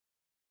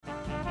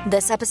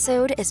This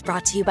episode is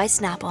brought to you by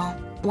Snapple.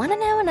 Want to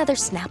know another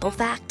Snapple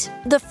fact?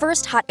 The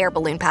first hot air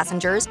balloon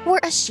passengers were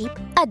a sheep,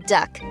 a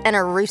duck, and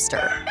a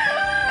rooster.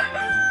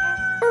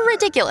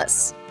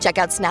 Ridiculous. Check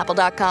out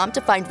Snapple.com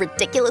to find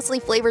ridiculously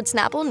flavored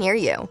Snapple near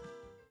you.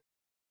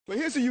 But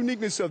here's the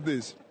uniqueness of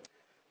this.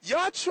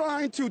 Y'all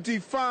trying to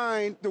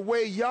define the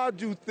way y'all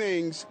do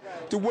things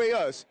the way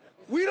us.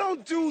 We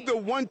don't do the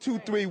 1, 2,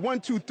 3, 1,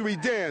 2, 3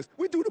 dance.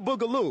 We do the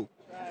boogaloo.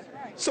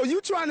 So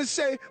you trying to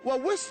say, well,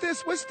 what's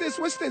this, what's this,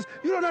 what's this?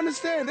 You don't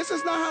understand. This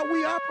is not how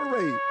we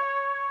operate.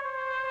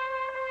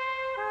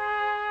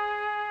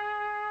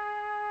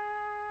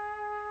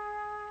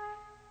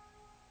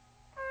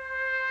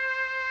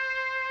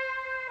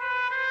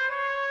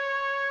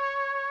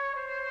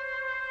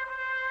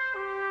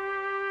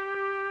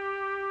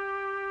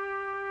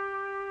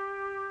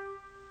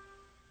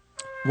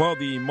 Well,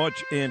 the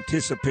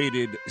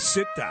much-anticipated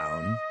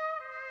sit-down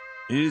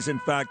is, in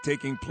fact,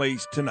 taking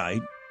place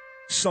tonight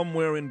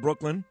somewhere in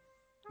Brooklyn.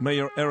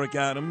 Mayor Eric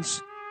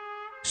Adams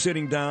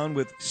sitting down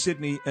with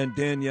Sidney and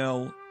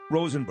Danielle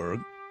Rosenberg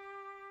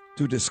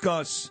to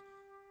discuss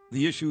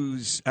the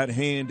issues at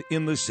hand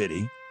in the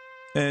city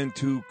and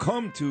to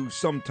come to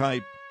some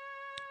type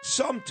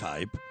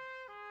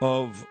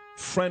of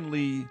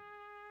friendly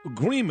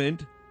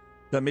agreement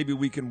that maybe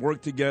we can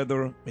work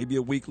together, maybe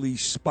a weekly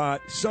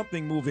spot,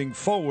 something moving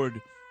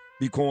forward,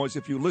 because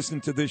if you listen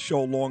to this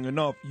show long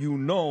enough, you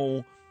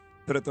know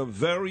that at the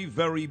very,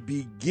 very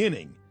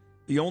beginning,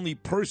 the only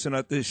person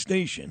at this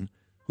station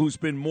who's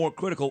been more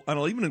critical, and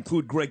I'll even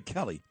include Greg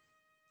Kelly,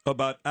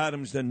 about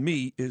Adams than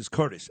me is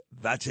Curtis.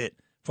 That's it.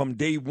 From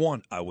day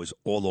one, I was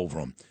all over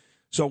him.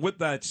 So with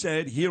that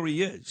said, here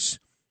he is,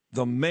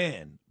 the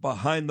man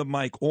behind the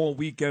mic all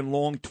weekend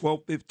long,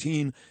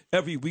 12:15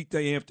 every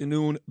weekday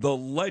afternoon, the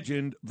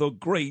legend, the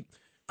great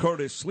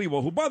Curtis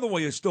Sliwa, who, by the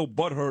way, is still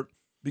butthurt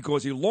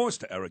because he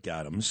lost to Eric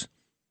Adams.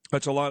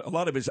 That's a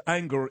lot of his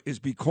anger is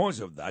because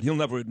of that. He'll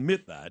never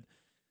admit that,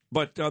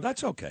 but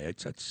that's okay.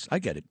 I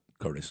get it,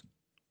 Curtis.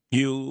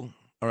 You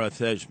are a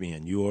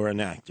thespian. You are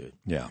an actor.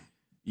 Yeah.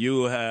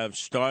 You have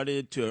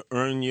started to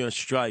earn your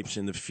stripes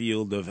in the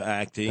field of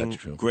acting.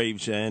 That's true.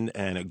 Gravesend,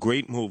 and a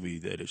great movie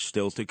that is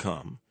still to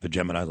come. The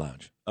Gemini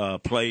Lounge. A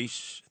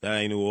place that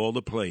I knew all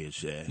the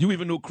players there. You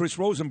even knew Chris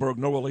Rosenberg,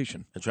 no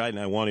relation. That's right, and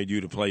I wanted you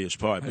to play his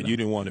part, but you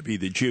didn't want to be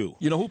the Jew.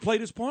 You know who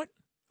played his part?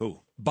 Who?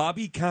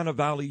 Bobby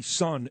Cannavale's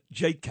son,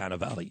 Jake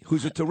Cannavale,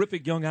 who's a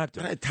terrific young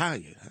actor. But I tell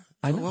you.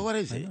 I know. Well, what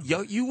is it?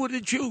 You were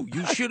the Jew.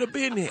 You should have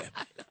been here.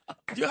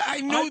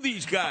 I knew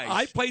these guys.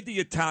 I played the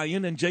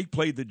Italian, and Jake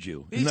played the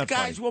Jew. These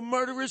guys were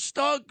murderous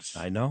thugs.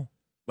 I know.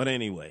 But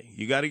anyway,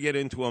 you got to get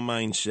into a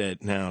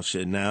mindset now,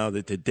 Sid, now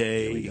that the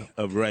day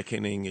of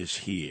reckoning is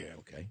here.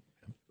 Okay.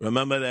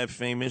 Remember that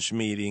famous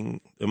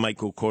meeting that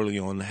Michael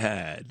Corleone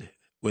had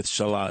with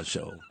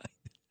Salazzo?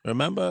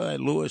 Remember at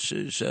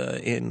Lewis's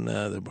in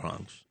the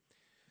Bronx?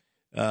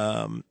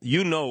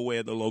 You know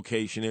where the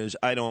location is.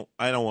 I don't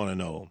want to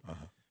know.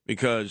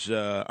 Because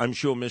I'm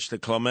sure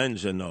Mr.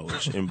 Clemenza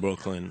knows in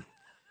Brooklyn.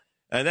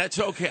 And that's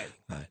okay.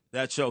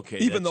 That's okay.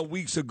 Even though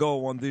weeks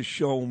ago on this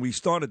show, when we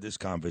started this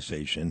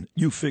conversation,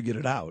 you figured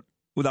it out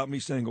without me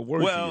saying a word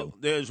to you. Well,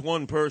 there's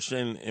one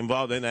person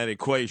involved in that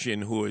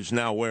equation who is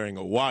now wearing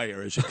a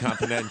wire as a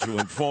confidential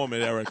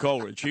informant, Eric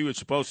Ulrich. He was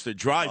supposed to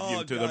drive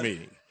you to the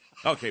meeting.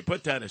 Okay,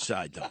 put that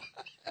aside, though.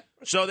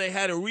 So they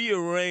had to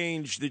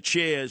rearrange the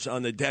chairs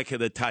on the deck of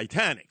the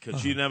Titanic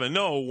because you never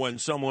know when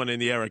someone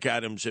in the Eric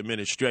Adams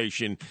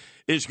administration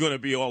is going to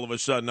be all of a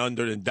sudden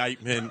under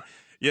indictment,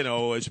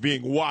 is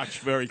being watched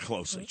very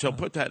closely. So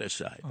put that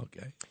aside.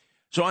 Okay.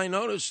 So I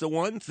noticed the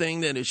one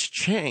thing that has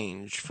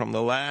changed from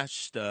the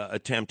last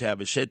attempt to have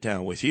a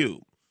sit-down with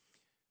you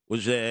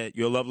was that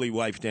your lovely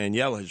wife,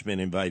 Danielle, has been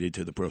invited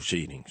to the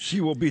proceedings.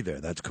 She will be there.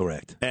 That's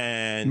correct.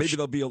 And maybe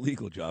there'll be a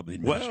legal job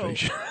in the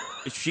administration.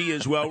 Well, she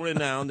is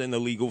well-renowned in the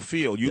legal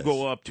field. You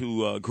go up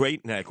to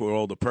Great Neck, where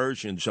all the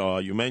Persians are.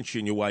 You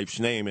mention your wife's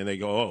name, and they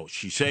go, oh,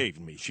 she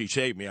saved me. She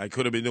saved me. I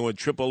could have been doing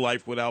triple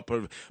life without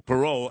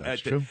parole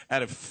at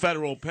a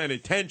federal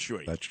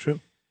penitentiary. That's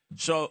true.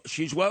 So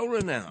she's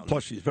well-renowned.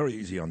 Plus, she's very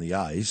easy on the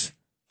eyes.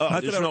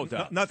 There's no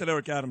doubt. Not that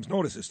Eric Adams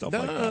notices stuff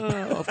like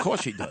that. No, of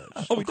course he does.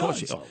 Of course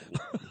he does.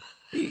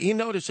 He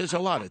notices a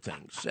lot of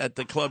things at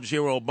the Club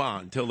Zero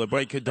Bond till the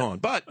break of dawn.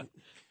 But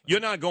you're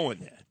not going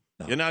there.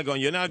 No.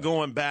 You're not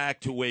going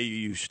back to where you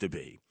used to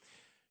be.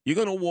 You're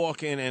going to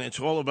walk in, and it's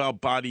all about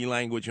body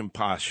language and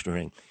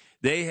posturing.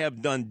 They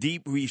have done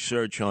deep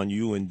research on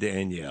you and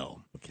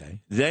Danielle.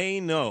 Okay. They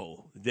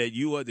know that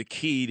you are the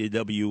key to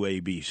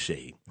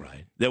WABC.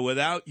 Right. That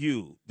without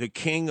you, the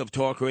king of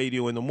talk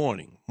radio in the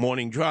morning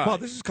drive. Well,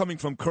 this is coming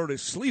from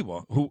Curtis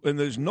Sliwa, and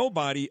there's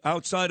nobody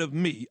outside of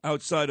me,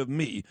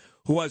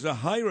 who has a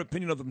higher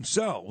opinion of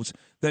themselves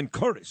than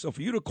Curtis. So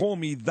for you to call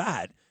me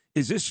that,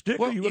 is this strict?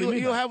 Well, you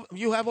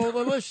have all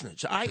the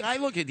listeners. I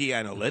look at the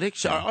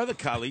analytics. Our other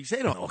colleagues,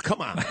 they don't know.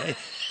 Come on.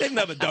 They've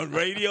never done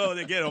radio.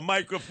 They get a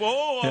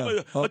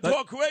microphone. A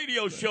talk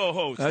radio show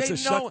host.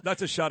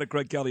 That's a shot at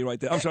Greg Kelly right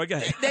there. I'm sorry, go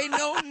ahead. They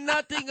know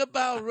nothing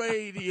about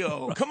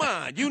radio. Come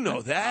on. You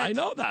know that. I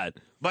know that.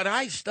 But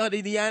I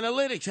studied the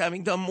analytics,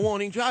 having done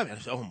morning drive. And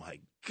I said, oh, my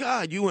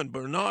God, you and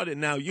Bernard,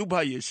 and now you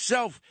by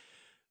yourself.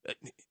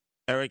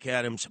 Eric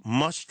Adams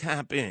must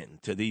tap in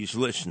to these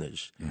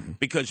listeners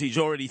because he's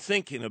already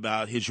thinking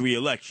about his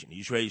reelection.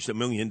 He's raised $1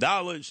 million.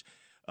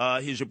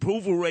 His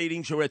approval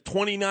ratings are at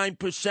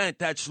 29%.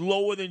 That's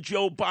lower than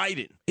Joe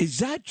Biden. Is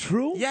that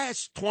true?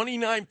 Yes,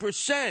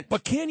 29%.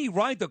 But can't he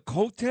ride the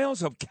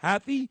coattails of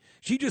Kathy?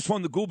 She just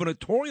won the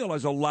gubernatorial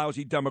as a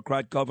lousy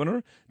Democrat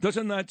governor.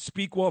 Doesn't that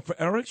speak well for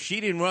Eric?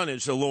 She didn't run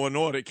as a law and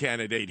order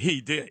candidate.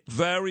 He did.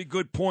 Very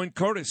good point,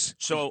 Curtis.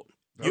 So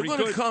you're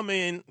going to come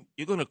in,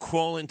 you're going to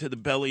crawl into the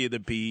belly of the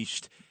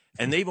beast,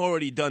 and they've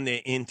already done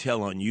their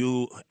intel on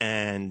you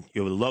and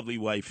your lovely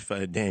wife,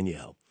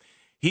 Danielle.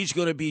 He's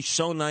going to be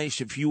so nice.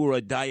 If you were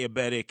a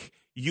diabetic,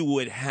 you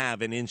would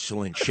have an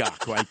insulin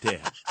shock right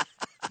there.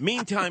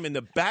 Meantime, in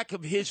the back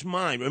of his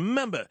mind,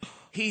 remember,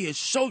 he is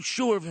so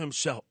sure of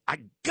himself. I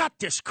got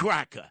this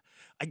cracker.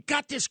 I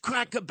got this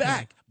cracker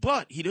back.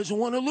 But he doesn't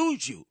want to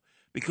lose you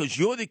because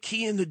you're the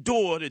key in the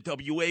door to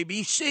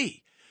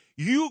WABC.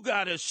 You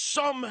got to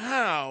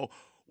somehow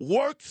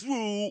work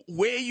through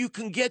where you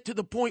can get to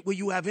the point where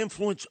you have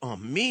influence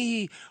on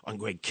me, on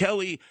Greg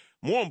Kelly,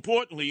 more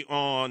importantly,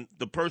 on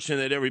the person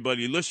that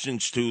everybody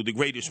listens to, the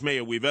greatest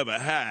mayor we've ever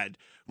had,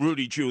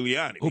 Rudy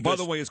Giuliani. Who, by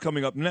the way, is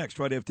coming up next,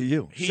 right after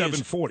you,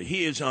 7:40.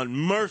 He is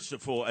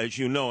unmerciful, as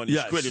you know, in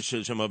his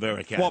criticism of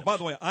Eric Adams. Well, by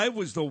the way, I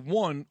was the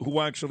one who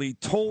actually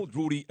told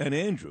Rudy and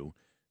Andrew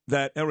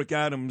that Eric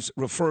Adams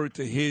referred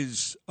to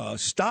his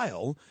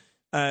style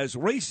as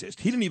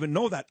racist. He didn't even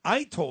know that.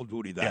 I told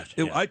Rudy that.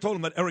 Yes. I told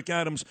him that Eric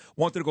Adams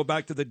wanted to go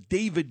back to the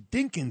David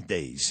Dinkin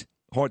days.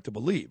 Hard to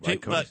believe,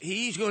 right, Curtis? But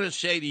he's going to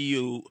say to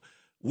you,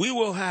 we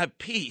will have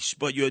peace,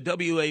 but your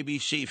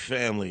WABC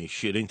family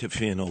should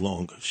interfere no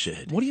longer,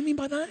 Sid. What do you mean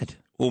by that?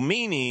 Well,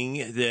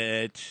 meaning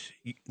that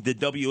the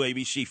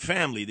WABC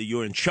family that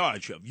you're in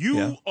charge of,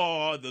 you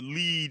are the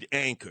lead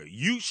anchor.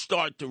 You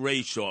start the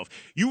race off.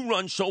 You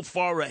run so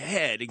far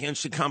ahead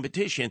against the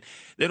competition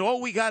that all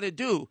we got to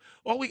do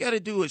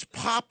is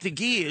pop the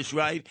gears,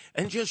 right,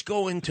 and just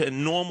go into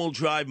normal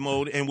drive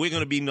mode, and we're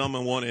going to be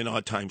number one in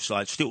our time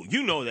slots too.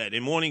 You know that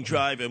in morning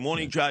drive, and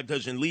morning drive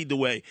doesn't lead the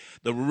way.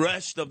 The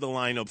rest of the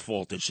lineup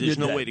falters. There's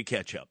no way to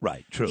catch up.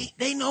 Right, true.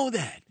 They know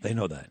that. They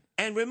know that.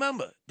 And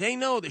remember, they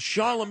know that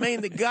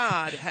Charlemagne the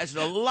God has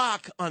the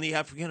lock on the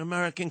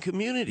African-American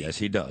community. Yes,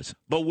 he does.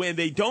 But where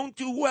they don't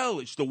do well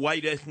is the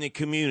white ethnic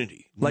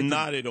community.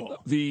 Not at all.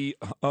 The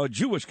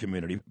Jewish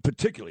community,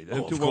 particularly. They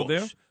don't do well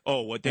there?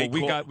 Oh, what they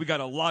call... We got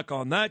a lock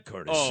on that,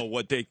 Curtis. Oh,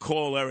 what they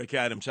call Eric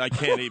Adams. I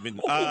can't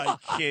even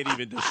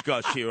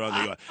discuss here on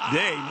the...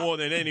 They, more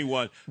than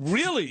anyone...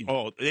 Really?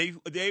 Oh,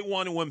 they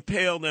want to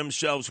impale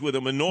themselves with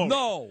a minority.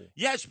 No.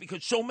 Yes,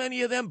 because so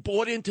many of them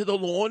bought into the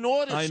law and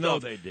order I stuff. know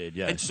they did,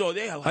 yes. And so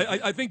they are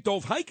like... I think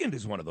Dov Hikind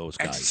is one of those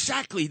guys.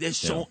 Exactly. They're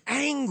so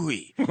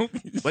angry.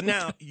 But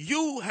now,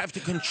 you have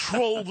to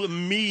control the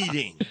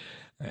meeting.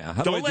 Yeah,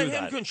 Don't let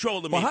him control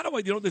the meeting. Well, how do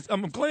I do this?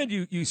 I'm glad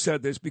you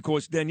said this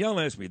because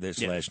Danielle asked me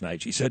this last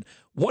night. She said,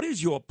 what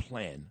is your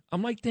plan?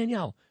 I'm like,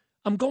 Danielle,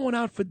 I'm going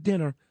out for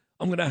dinner.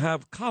 I'm going to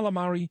have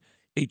calamari,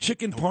 a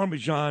chicken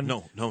parmesan.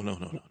 No. No? No.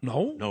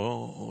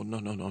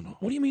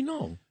 What do you mean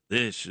no?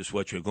 This is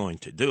what you're going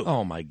to do.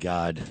 Oh, my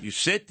God. You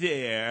sit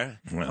there,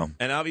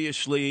 and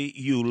obviously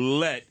you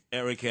let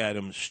Eric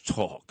Adams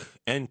talk.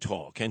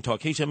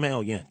 He's a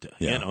male yenta,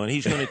 and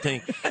he's going to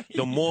think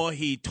the more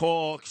he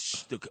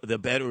talks, the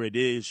better it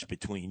is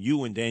between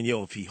you and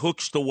Danielle. If he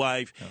hooks the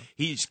wife,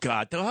 he's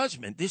got the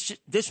husband.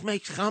 This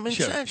makes common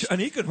sense.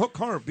 And he can hook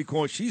her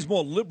because she's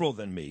more liberal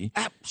than me.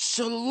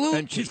 Absolutely.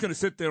 And she's going to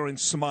sit there and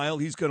smile.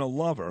 He's going to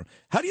love her.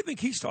 How do you think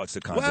he starts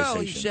the conversation?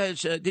 Well, he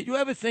says, did you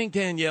ever think,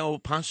 Danielle,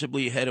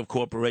 possibly head of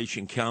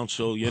corporation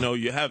counsel?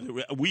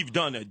 We've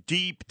done a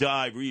deep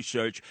dive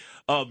research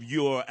of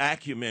your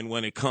acumen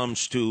when it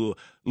comes to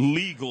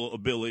legal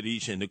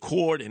abilities in the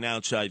court and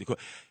outside the court.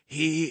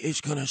 He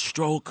is going to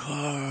stroke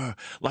her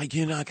like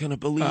you're not going to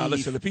believe.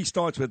 Listen, if he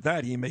starts with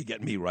that, he may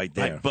get me right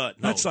there.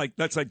 But no.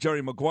 That's like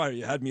Jerry Maguire.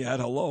 You had me at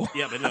hello.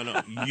 Yeah, but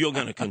no. You're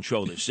going to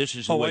control this. This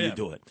is the way you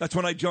do it. That's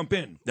when I jump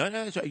in.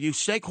 No, you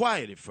stay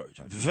quiet at first.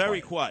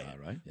 Very quiet.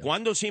 All right. Yep.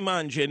 Quando si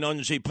mangia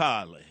non si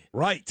parla.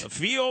 Right.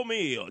 Fio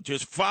mio.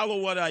 Just follow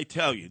what I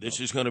tell you. This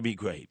is going to be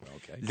great.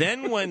 Okay.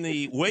 Then when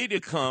the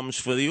waiter comes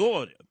for the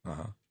order,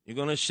 you're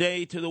going to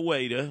say to the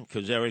waiter,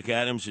 because Eric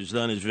Adams has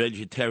done his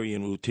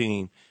vegetarian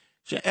routine,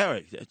 say,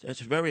 Eric,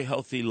 that's a very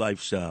healthy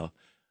lifestyle.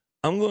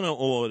 I'm going to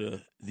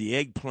order the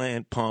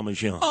eggplant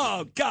parmesan.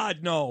 Oh, God,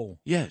 no.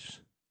 Yes.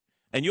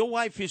 And your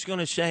wife is going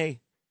to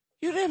say,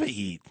 you never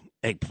eat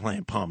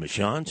eggplant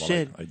parmesan. Well,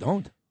 Sid, I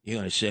don't. You're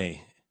going to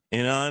say,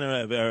 in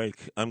honor of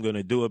Eric, I'm going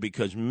to do it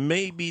because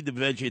maybe the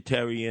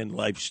vegetarian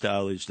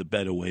lifestyle is the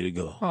better way to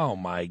go. Oh,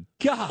 my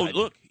God. Oh,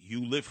 look,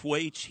 you lift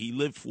weights. He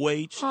lifts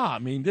weights. I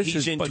mean,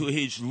 he's into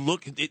his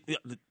look.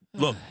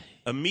 Look,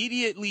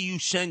 immediately you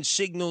send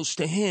signals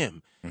to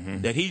him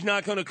that he's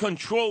not going to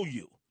control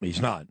you.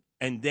 He's not.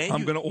 And then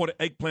I'm going to order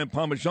eggplant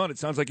parmesan. It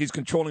sounds like he's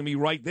controlling me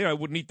right there. I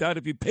wouldn't eat that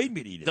if he paid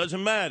me to eat it.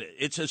 Doesn't matter.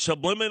 It's a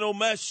subliminal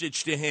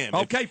message to him.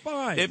 Okay,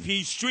 fine. If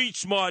he's street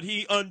smart,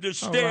 he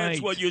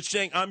understands what you're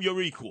saying. I'm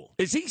your equal.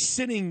 Is he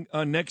sitting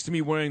next to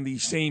me wearing the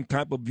same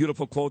type of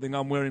beautiful clothing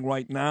I'm wearing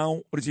right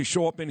now? Or does he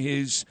show up in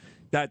his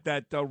that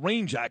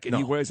rain jacket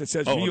he wears that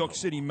says New York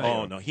City Mayor?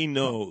 Oh, no. He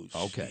knows.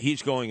 Okay.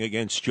 He's going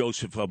against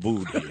Joseph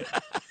Abboud here.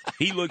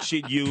 He looks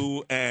at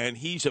you, and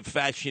he's a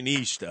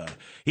fashionista.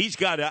 He's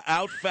got to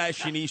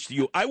out-fashionista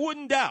you. I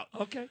wouldn't doubt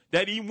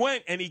that he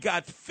went and he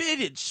got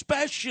fitted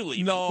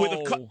specially. No.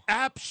 With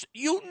apps.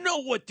 You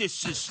know what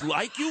this is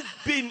like. You've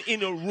been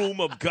in a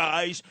room of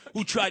guys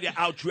who try to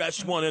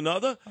outdress one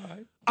another.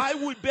 Right. I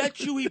would bet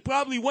you he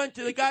probably went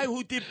to the guy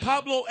who did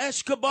Pablo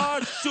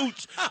Escobar's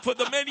suits for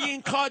the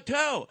Medellin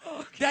cartel.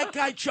 That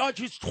guy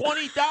charges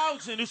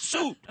 $20,000 a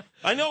suit.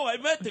 I know, I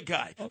met the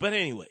guy. But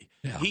anyway,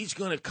 he's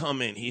going to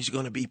come in. He's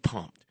going to be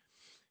pumped.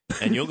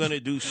 And you're going to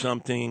do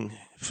something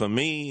for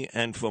me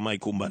and for my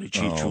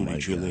kumbarichi, Rudy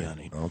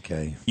Giuliani.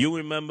 Okay. You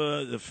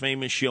remember the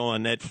famous show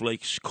on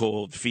Netflix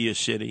called Fear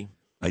City?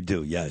 I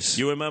do, yes.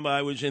 You remember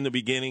I was in the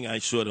beginning, I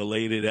sort of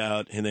laid it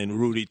out, and then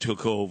Rudy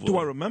took over. Do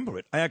I remember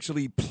it? I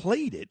actually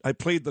played it. I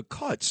played the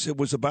cuts. It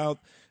was about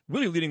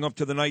really leading up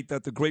to the night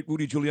that the great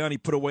Rudy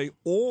Giuliani put away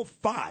all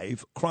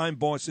 5 crime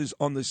bosses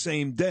on the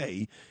same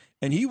day,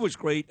 and he was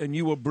great, and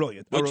you were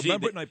brilliant. I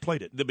remember it, and I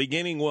played it. The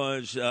beginning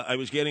was I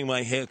was getting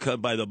my hair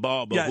cut by the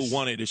barber who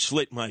wanted to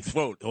slit my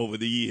throat over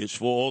the years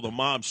for all the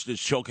mobsters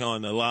choking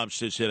on the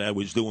lobsters that I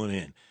was doing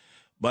in.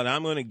 But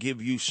I'm going to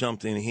give you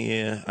something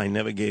here I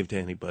never gave to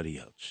anybody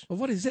else. Well,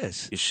 what is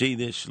this? You see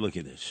this? Look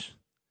at this.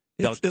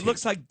 It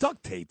looks like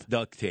duct tape.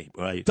 Duct tape,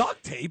 right?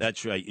 Duct tape?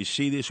 That's right. You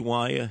see this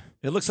wire?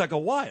 It looks like a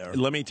wire.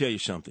 Let me tell you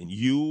something.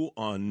 You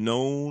are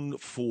known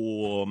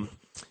for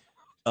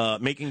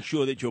making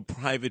sure that your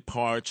private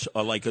parts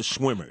are like a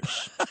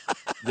swimmer's.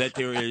 That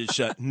there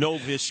is no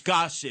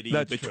viscosity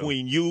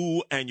between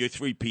you and your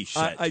 3-piece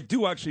set. I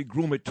do actually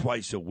groom it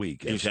twice a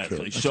week.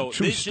 Exactly. So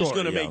this is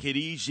going to make it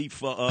easy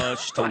for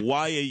us to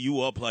wire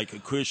you up like a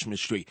Christmas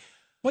tree.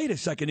 Wait a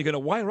second. You're going to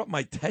wire up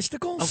my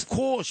testicles? Of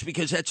course,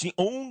 because that's the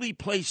only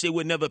place they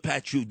would never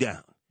pat you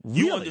down. Really?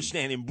 You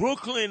understand? In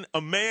Brooklyn, a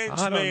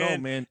man's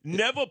man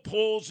never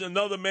pulls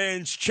another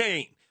man's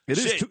chain.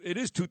 It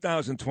is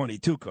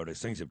 2022,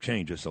 Curtis. Things have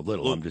changed just a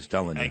little. Look, I'm just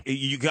telling you.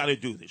 You got to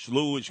do this.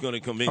 Lou is going to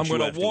convince you. I'm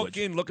going to walk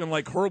in looking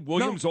like Herb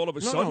Williams all of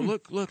a sudden. No,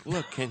 look.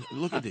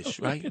 Look at this,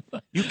 right?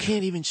 You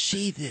can't even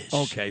see this.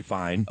 Okay,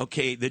 fine.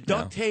 Okay, the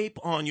duct tape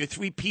on your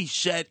 3-piece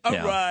set, all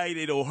right,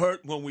 it'll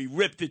hurt when we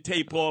rip the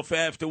tape off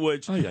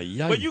afterwards.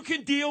 But you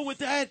can deal with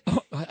that.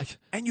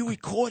 And you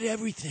record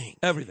everything.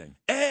 Everything.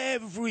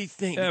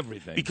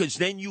 Because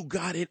then you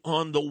got it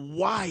on the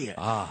wire.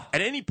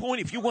 At any point,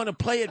 if you want to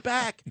play it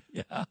back,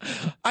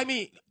 I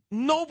mean,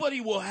 nobody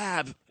will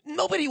have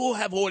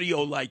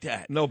audio like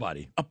that.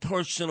 Nobody. A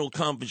personal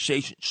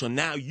conversation. So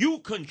now you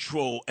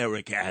control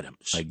Eric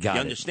Adams. I got it.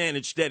 You understand?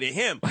 Instead of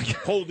him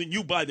holding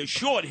you by the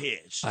short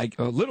hairs.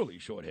 Literally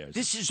short hairs.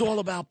 This is all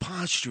about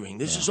posturing.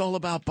 This is all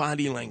about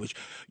body language.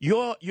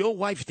 Your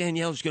wife,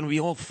 Danielle, is going to be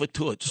all for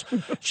toots.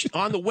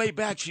 On the way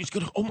back, she's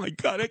going to, oh, my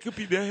God, I could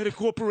be the head of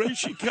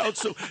Corporation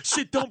Counsel.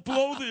 Sid, don't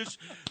blow this.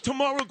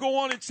 Tomorrow, go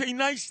on and say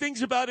nice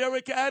things about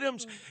Eric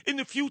Adams. In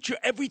the future,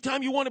 every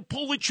time you want to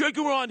pull the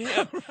trigger on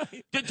him,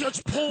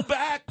 just pull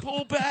back.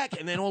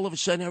 And then all of a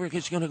sudden, Eric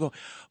is going to go,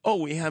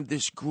 oh, we have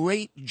this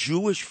great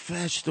Jewish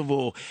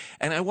festival,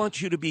 and I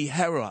want you to be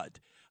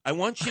Herod. I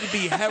want you to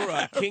be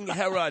Herod, King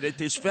Herod at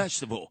this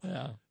festival.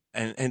 Yeah.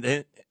 And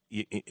then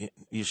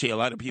you see a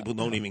lot of people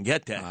don't even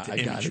get that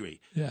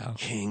imagery. Yeah.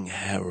 King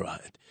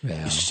Herod.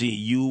 Yeah. You see,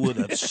 you would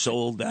have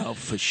sold out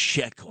for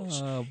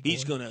shekels.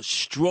 He's going to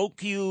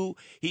stroke you.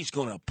 He's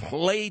going to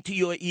play to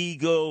your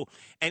ego.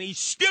 And he's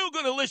still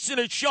going to listen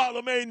to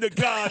Charlemagne the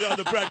God on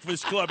the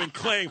Breakfast Club and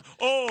claim,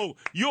 oh,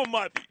 you're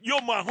my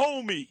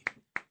homie.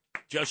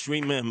 Just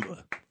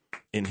remember,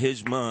 in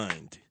his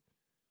mind,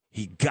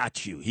 he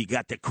got you. He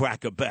got the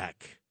cracker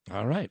back.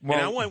 All right.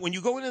 Well, and when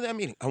you go into that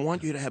meeting, I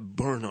want you to have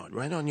Bernard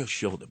right on your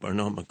shoulder,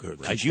 Bernard McGurk,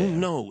 because you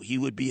know he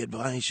would be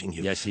advising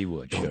you. Yes, he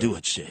would. Don't do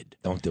it, Sid.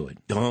 Don't do it.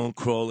 Don't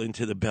crawl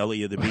into the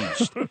belly of the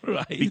beast.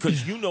 Right.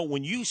 Because you know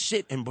when you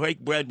sit and break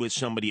bread with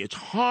somebody, it's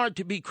hard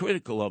to be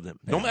critical of them,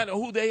 no matter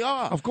who they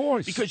are. Of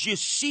course. Because you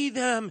see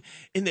them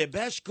in their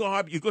best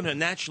garb, you're going to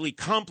naturally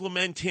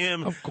compliment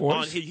him. Of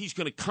course. He's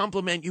going to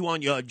compliment you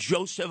on your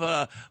Joseph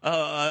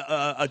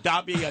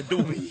Adubi,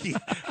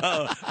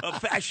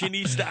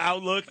 fashionista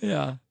outlook.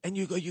 Yeah. And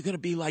you're going to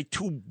be like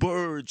two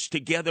birds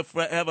together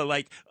forever,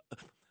 like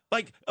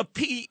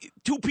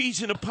two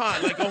peas in a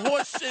pod, like a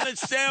horse in a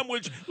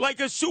sandwich, like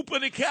a soup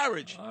in a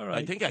carriage. All right.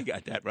 I think I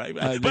got that right.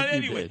 But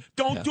anyway,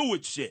 don't do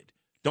it, Sid.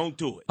 Don't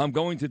do it. I'm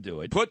going to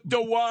do it. Put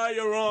the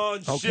wire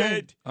on,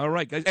 Sid. All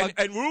right, guys.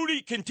 And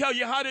Rudy can tell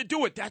you how to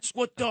do it. That's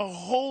what the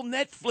whole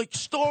Netflix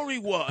story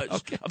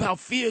was about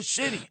Fear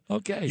City.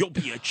 Okay. You'll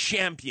be a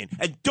champion.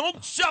 And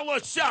don't sell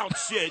us out,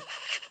 Sid.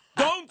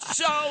 Don't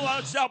So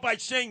I'll start by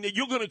saying that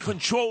you're going to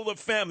control the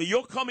family.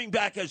 You're coming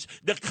back as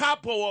the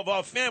capo of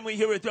our family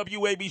here at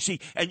WABC,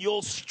 and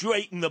you'll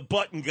straighten the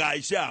button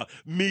guys out.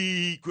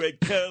 Me, Greg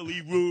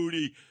Kelly,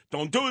 Rudy.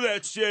 Don't do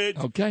that, Sid.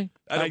 Okay.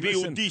 That'll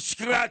be un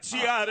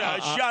disgraziata,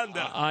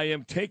 Shanda. I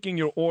am taking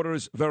your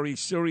orders very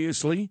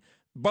seriously.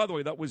 By the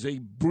way, that was a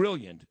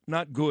brilliant,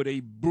 not good, a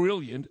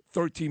brilliant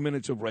 13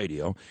 minutes of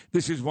radio.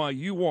 This is why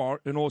you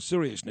are, in all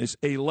seriousness,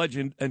 a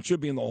legend and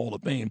should be in the Hall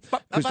of Fame.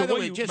 Because the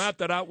way you mapped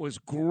that out was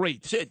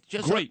great. Sid,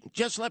 great.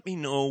 Just let me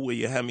know where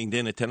you're having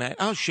dinner tonight.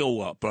 I'll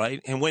show up,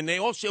 right? And when they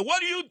all say,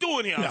 what are you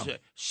doing here? I'll say,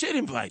 Sid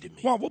invited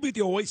me. Well, we'll be at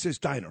the Oasis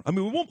Diner. I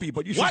mean, we won't be,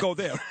 but you should go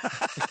there.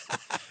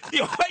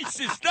 The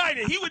Oasis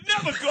Diner. He would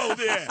never go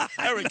there,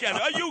 Eric.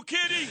 Are you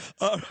kidding?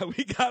 All right,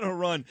 we got to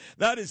run.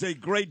 That is a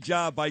great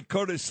job by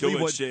Curtis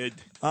Sliwa. Sid.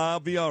 I'll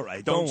be all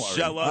right. Don't worry.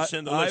 sell us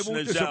and the listeners I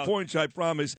won't disappoint you, I promise.